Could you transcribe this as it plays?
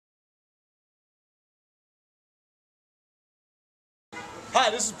Hi,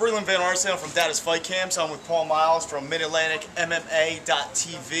 this is Brylan Van ArtsDalen from Dada's Fight Camps. I'm with Paul Miles from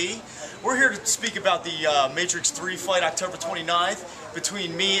MidAtlanticMMA.tv. We're here to speak about the Matrix 3 fight October 29th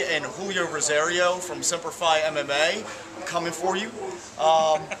between me and Julio Rosario from Simplify MMA. I'm coming for you.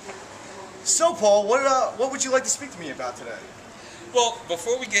 So, Paul, what would you like to speak to me about today? Well,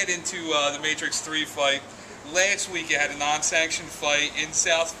 before we get into the Matrix 3 fight, last week you had a non-sanctioned fight in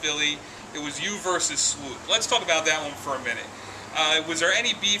South Philly. It was you versus Swoop. Let's talk about that one for a minute. Was there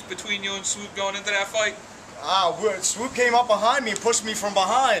any beef between you and Swoop going into that fight? Swoop came up behind me and pushed me from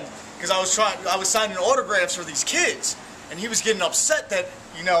behind because I was signing autographs for these kids, and he was getting upset that,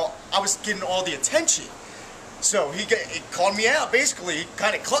 you know, I was getting all the attention. So he called me out. Basically, he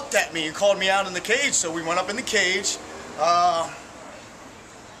kind of clucked at me and called me out in the cage. So we went up in the cage,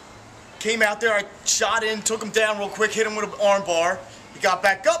 came out there, I shot in, took him down real quick, hit him with an arm bar. He got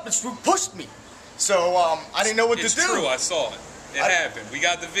back up and Swoop pushed me. So I didn't know what to do. It's true, I saw it. It happened. We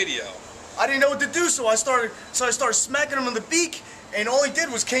got the video. I didn't know what to do, so I started smacking him in the beak, and all he did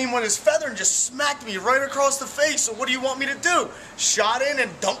was came with his feather and just smacked me right across the face. So what do you want me to do? Shot in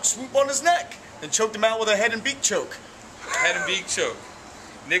and dumped Swoop on his neck, and choked him out with a head and beak choke. Head and beak choke.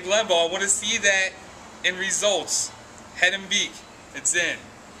 Nick Lembaugh, I want to see that in results. Head and beak. It's in.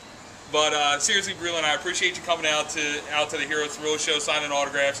 But seriously, Brylan, I appreciate you coming out to the Hero Thrill Show, signing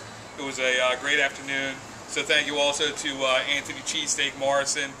autographs. It was a great afternoon. So thank you also to Anthony Cheesesteak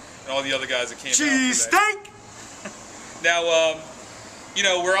Morrison and all the other guys that came out today. Cheesesteak! Now, you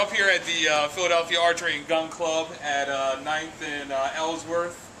know, we're up here at the Philadelphia Archery and Gun Club at 9th and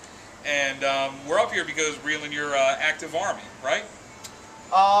Ellsworth. And we're up here because, Brylan, you're active Army, right?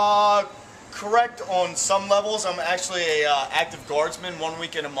 Correct on some levels. I'm actually a active guardsman 1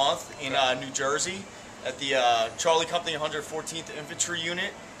 week in a month in New Jersey at the Charlie Company 114th Infantry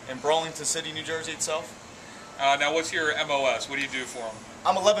Unit in Burlington City, New Jersey itself. Now, what's your MOS? What do you do for them?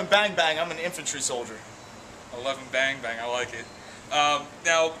 I'm 11 Bang Bang. I'm an infantry soldier. 11 Bang Bang. I like it.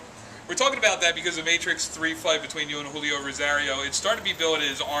 Now, we're talking about that because the Matrix 3 fight between you and Julio Rosario, it's starting to be billed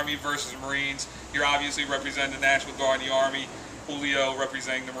as Army versus Marines. You're obviously representing the National Guard and the Army. Julio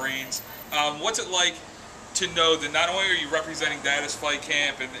representing the Marines. What's it like to know that not only are you representing Dada's Fight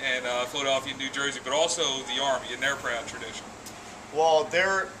Camp and Philadelphia, New Jersey, but also the Army and their proud tradition? Well,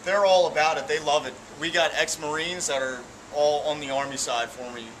 they're all about it. They love it. We got ex-Marines that are all on the Army side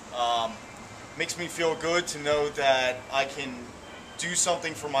for me. Makes me feel good to know that I can do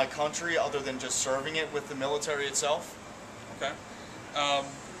something for my country other than just serving it with the military itself. Okay.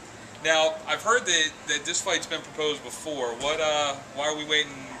 Now, I've heard that this fight's been proposed before. Why are we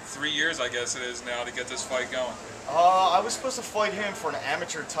waiting 3 years, I guess it is now, to get this fight going? I was supposed to fight him for an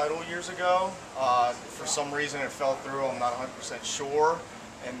amateur title years ago. For some reason it fell through, I'm not 100% sure.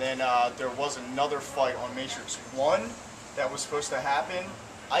 And then there was another fight on Matrix 1 that was supposed to happen.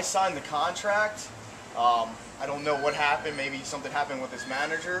 I signed the contract. I don't know what happened, maybe something happened with his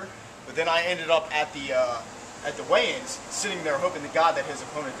manager. But then I ended up at the weigh-ins, sitting there hoping to God that his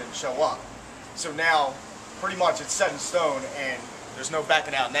opponent didn't show up. So now, pretty much it's set in stone and there's no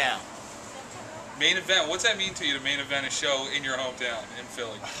backing out now. Main event, what's that mean to you, to main event a show in your hometown, in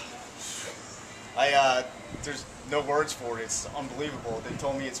Philly? There's no words for it. It's unbelievable. They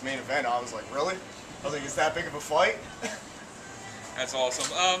told me it's main event. I was like, really? I was like, it's that big of a fight? That's awesome.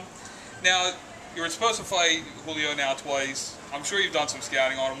 Now, you were supposed to fight Julio now twice. I'm sure you've done some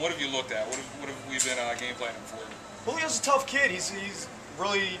scouting on him. What have you looked at? What have we been game planning for? Julio's a tough kid. He's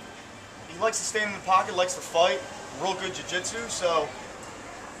really, he likes to stand in the pocket, likes to fight, real good jiu-jitsu, so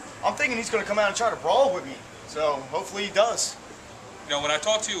I'm thinking he's going to come out and try to brawl with me. So hopefully he does. You know, when I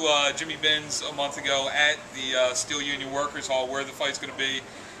talked to Jimmy Binns a month ago at the Steel Union Workers Hall, where the fight's going to be,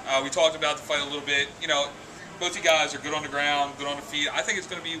 we talked about the fight a little bit. You know, both you guys are good on the ground, good on the feet. I think it's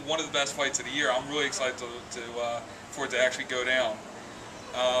going to be one of the best fights of the year. I'm really excited for it to actually go down.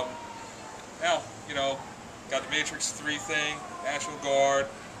 Now, you know, got the Matrix 3 thing, National Guard.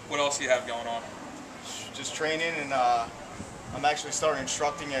 What else do you have going on? Just training, and I'm actually starting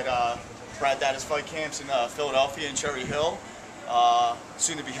instructing at Brad Dada's Fight Camps in Philadelphia and Cherry Hill,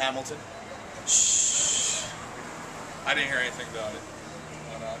 soon to be Hamilton. Shh. I didn't hear anything about it.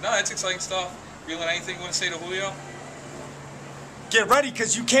 But, no, it's exciting stuff. Brylan, anything you want to say to Julio? Get ready,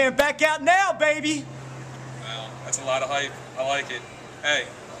 because you can't back out now, baby! Well, that's a lot of hype. I like it. Hey,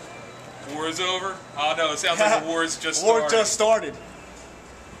 war is over? Oh, no, it sounds like the war's just started. War just started.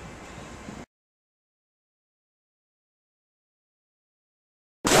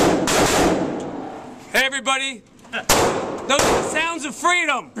 Hey, everybody. Those are the sounds of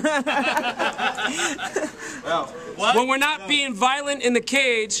freedom. When we're not being violent in the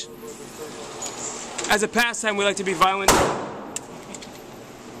cage, as a pastime, we like to be violent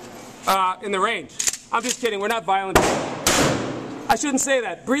In the range. I'm just kidding. We're not violent. I shouldn't say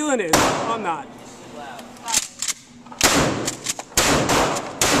that. Brylan is. I'm not.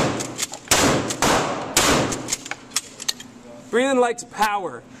 Brylan likes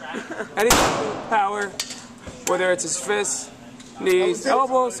power. Anything with power, whether it's his fists, knees,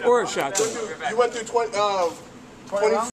 elbows, or a shotgun. You went through 20